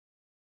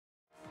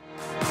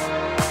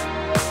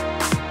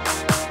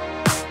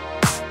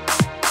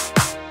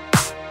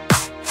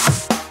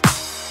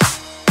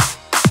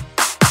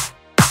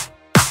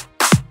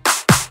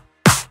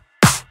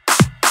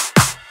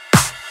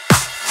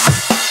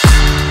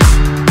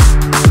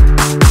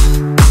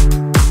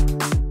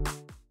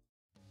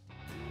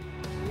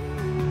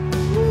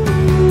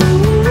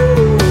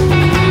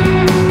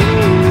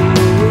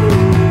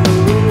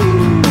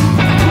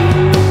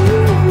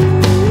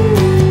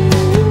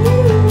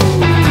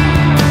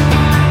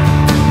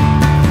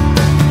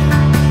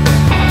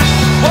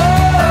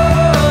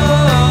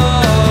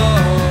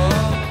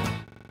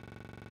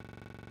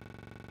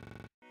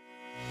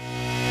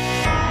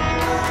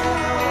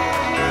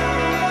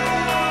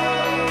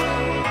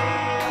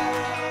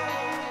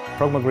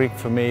Frogmore Creek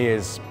for me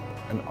is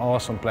an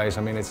awesome place.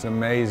 I mean, it's an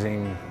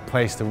amazing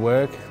place to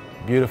work.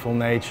 Beautiful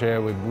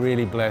nature. We're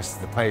really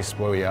blessed the place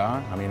where we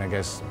are. I mean, I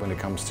guess when it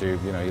comes to,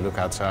 you look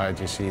outside,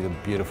 you see the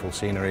beautiful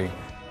scenery.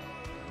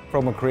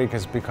 Frogmore Creek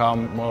has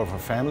become more of a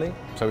family.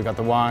 So we got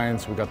the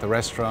wines, we got the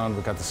restaurant,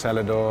 we got the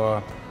cellar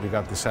door, we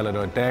got the cellar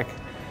door deck.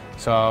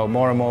 So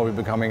more and more we're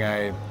becoming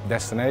a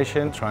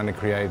destination, trying to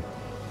create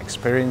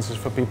experiences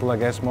for people, I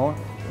guess, more.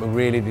 We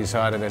really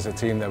decided as a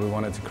team that we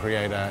wanted to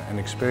create an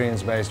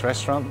experience-based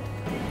restaurant.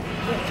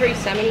 3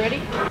 salmon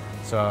ready.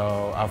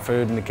 So our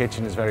food in the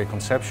kitchen is very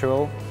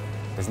conceptual.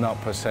 It's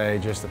not per se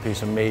just a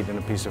piece of meat and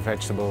a piece of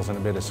vegetables and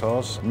a bit of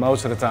sauce.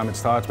 Most of the time it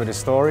starts with a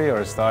story,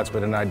 or it starts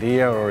with an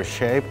idea or a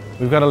shape.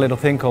 We've got a little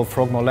thing called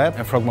Frogmore Lab,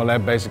 and Frogmore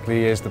Lab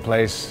basically is the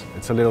place,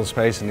 it's a little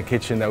space in the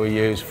kitchen that we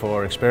use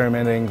for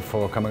experimenting,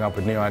 for coming up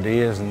with new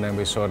ideas, and then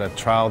we sort of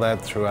trial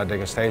that through our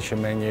degustation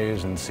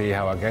menus and see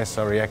how our guests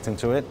are reacting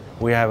to it.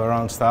 We have our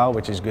own style,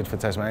 which is good for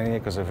Tasmania,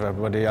 because if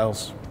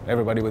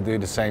everybody would do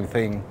the same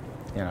thing,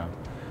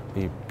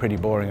 be pretty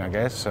boring, I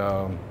guess.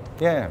 So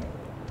yeah,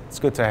 it's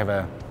good to have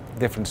a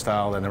different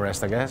style than the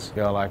rest, I guess.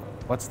 You're like,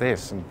 what's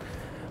this? And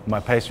my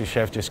pastry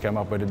chef just came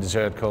up with a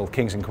dessert called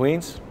Kings and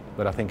Queens,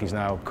 but I think he's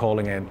now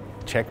calling it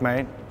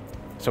Checkmate.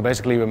 So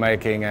basically we're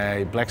making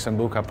a black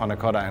sambuca panna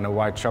cotta and a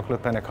white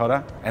chocolate panna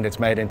cotta, and it's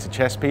made into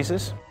chess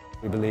pieces.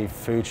 We believe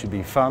food should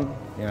be fun.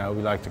 We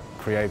like to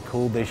create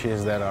cool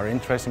dishes that are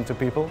interesting to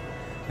people.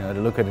 To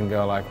look at it and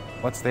go like,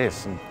 what's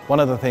this? And one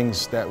of the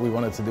things that we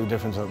wanted to do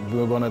different,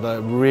 we wanted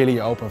a really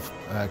open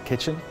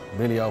kitchen,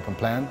 really open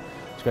plan.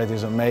 To create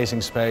this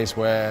amazing space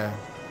where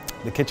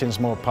the kitchen is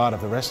more part of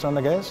the restaurant,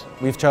 I guess.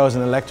 We've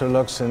chosen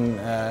Electrolux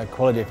and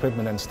Quality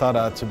Equipment and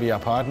Stoddart to be our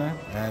partner,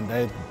 and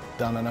they've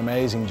done an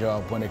amazing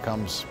job when it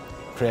comes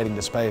creating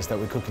the space that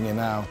we're cooking in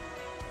now.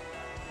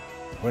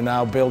 We're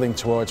now building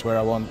towards where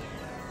I want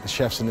the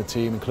chefs in the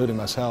team, including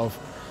myself,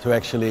 to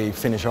actually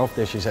finish off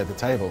dishes at the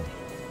table.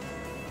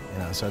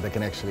 So they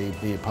can actually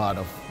be a part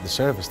of the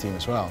service team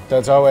as well. So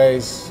it's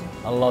always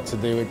a lot to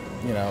do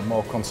with,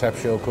 more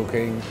conceptual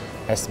cooking.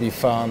 Has to be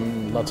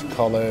fun, lots of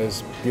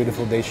colors,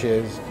 beautiful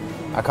dishes.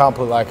 I can't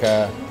put like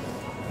a,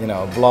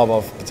 blob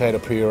of potato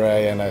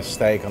puree and a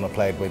steak on a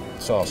plate with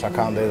sauce. I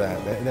can't do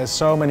that. There's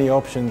so many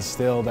options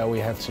still that we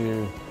have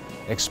to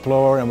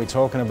explore, and we're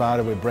talking about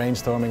it, we're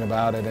brainstorming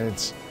about it, and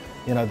it's,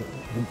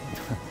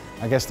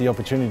 I guess the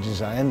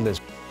opportunities are endless.